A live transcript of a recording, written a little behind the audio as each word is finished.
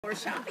Or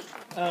shopping.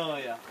 Oh,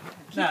 yeah.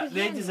 Now,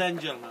 ladies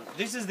and gentlemen,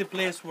 this is the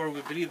place where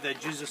we believe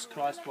that Jesus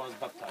Christ was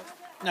baptized.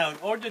 Now, in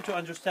order to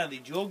understand the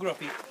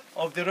geography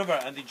of the river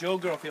and the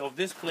geography of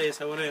this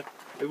place, I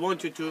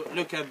want you to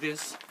look at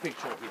this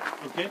picture here,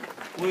 okay?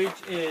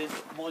 Which is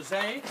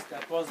mosaics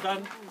that was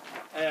done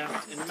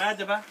in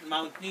Madaba,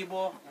 Mount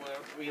Nebo, where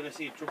we're going to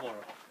see it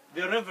tomorrow.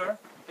 The river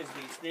is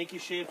the snaky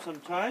shape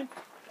sometime,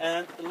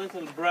 and a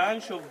little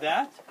branch of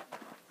that,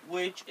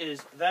 which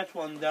is that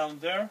one down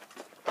there.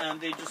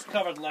 And they just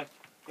covered like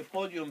a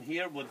podium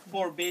here with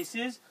 4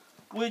 bases,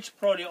 which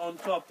probably on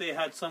top they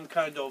had some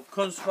kind of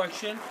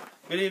construction,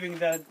 believing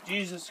that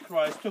Jesus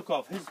Christ took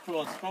off his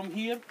clothes from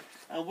here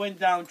and went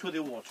down to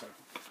the water.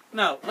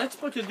 Now, let's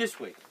put it this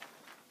way.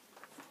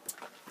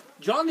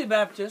 John the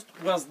Baptist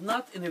was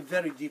not in a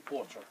very deep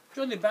water.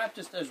 John the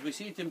Baptist, as we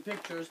see it in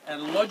pictures,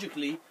 and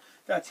logically,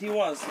 that he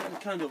was in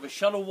kind of a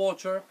shallow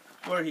water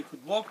where he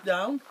could walk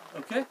down,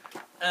 okay?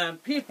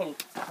 And people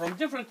from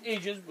different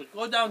ages would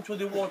go down to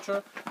the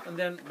water and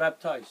then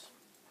baptize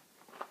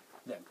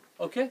them,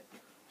 okay?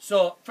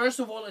 So, first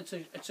of all, it's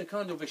a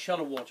kind of a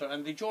shallow water,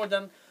 and the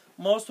Jordan,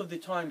 most of the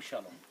time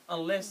shallow,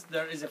 unless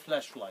there is a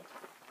flash flood.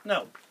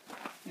 Now,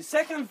 the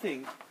second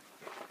thing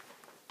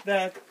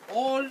that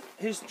all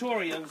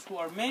historians who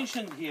are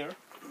mentioned here,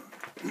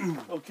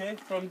 okay,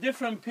 from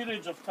different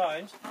periods of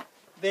times,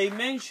 they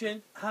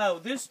mentioned how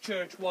this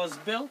church was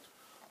built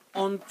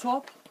on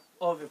top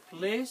of a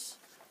place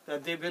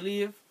that they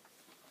believe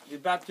the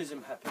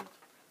baptism happened.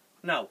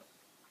 Now,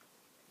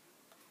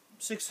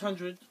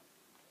 600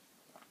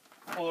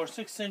 or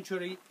 6th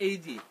century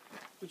AD,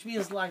 which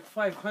means like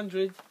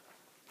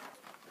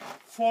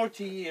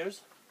 540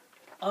 years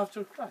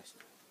after Christ.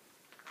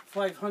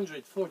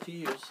 540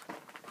 years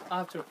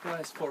after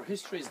Christ for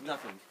history is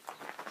nothing.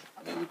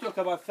 I mean, we talk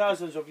about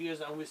thousands of years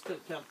and we still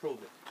can't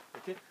prove it.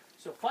 Okay?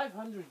 So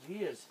 500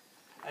 years,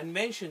 and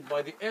mentioned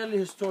by the early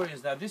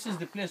historians that this is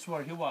the place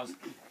where he was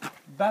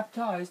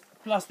baptized,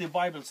 plus the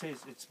Bible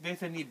says it's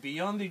Bethany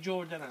beyond the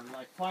Jordan and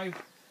like 5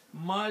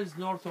 miles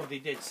north of the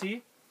Dead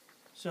Sea.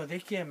 So they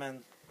came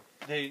and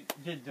they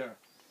did their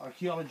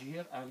archaeology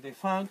here and they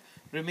found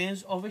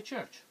remains of a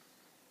church.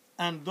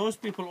 And those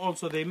people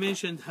also, they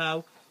mentioned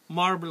how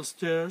marble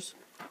stairs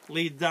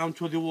lead down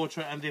to the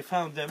water and they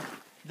found them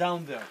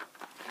down there.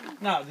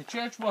 Now, the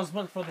church was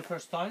built for the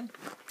first time,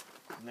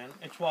 and then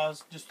it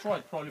was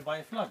destroyed probably by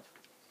a flood.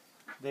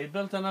 They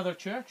built another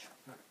church,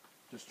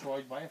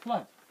 destroyed by a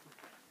flood.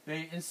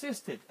 They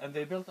insisted, and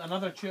they built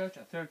another church,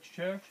 a third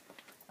church,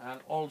 and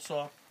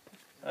also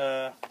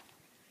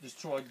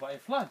destroyed by a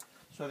flood.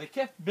 So they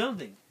kept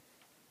building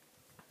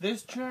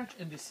this church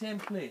in the same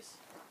place.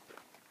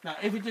 Now,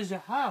 if it is a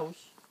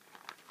house,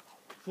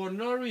 for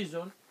no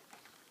reason,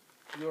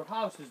 your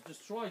house is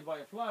destroyed by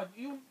a flood,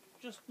 you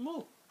just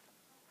move.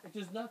 It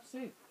is not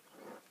safe.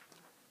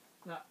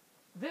 Now,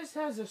 this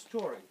has a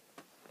story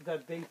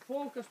that they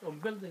focused on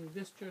building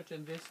this church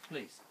in this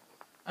place.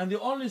 And the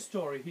only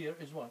story here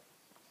is what?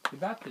 The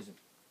baptism.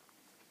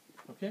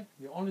 Okay?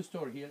 The only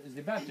story here is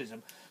the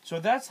baptism. So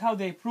that's how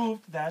they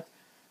proved that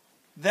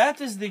that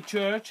is the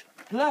church,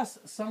 plus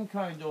some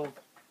kind of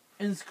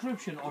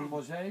inscription on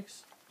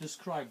mosaics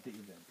described the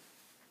event.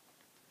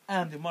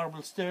 And the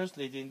marble stairs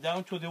leading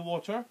down to the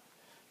water,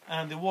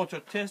 and the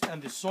water test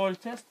and the soil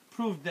test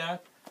proved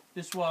that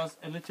this was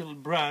a little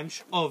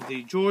branch of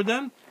the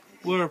Jordan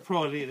where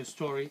probably the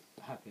story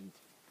happened.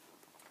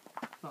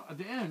 Now, at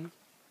the end,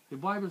 the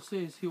Bible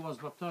says he was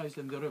baptized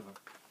in the river.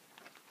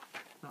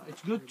 Now,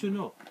 it's good to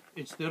know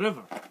it's the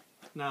river.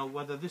 Now,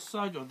 whether this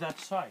side or that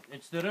side,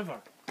 it's the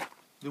river.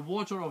 The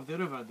water of the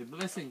river, the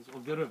blessings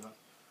of the river.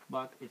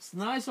 But it's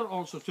nicer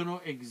also to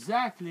know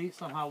exactly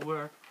somehow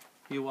where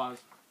he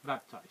was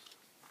baptized.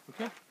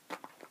 Okay?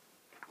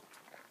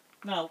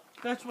 Now,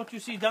 that's what you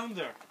see down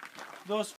there. Those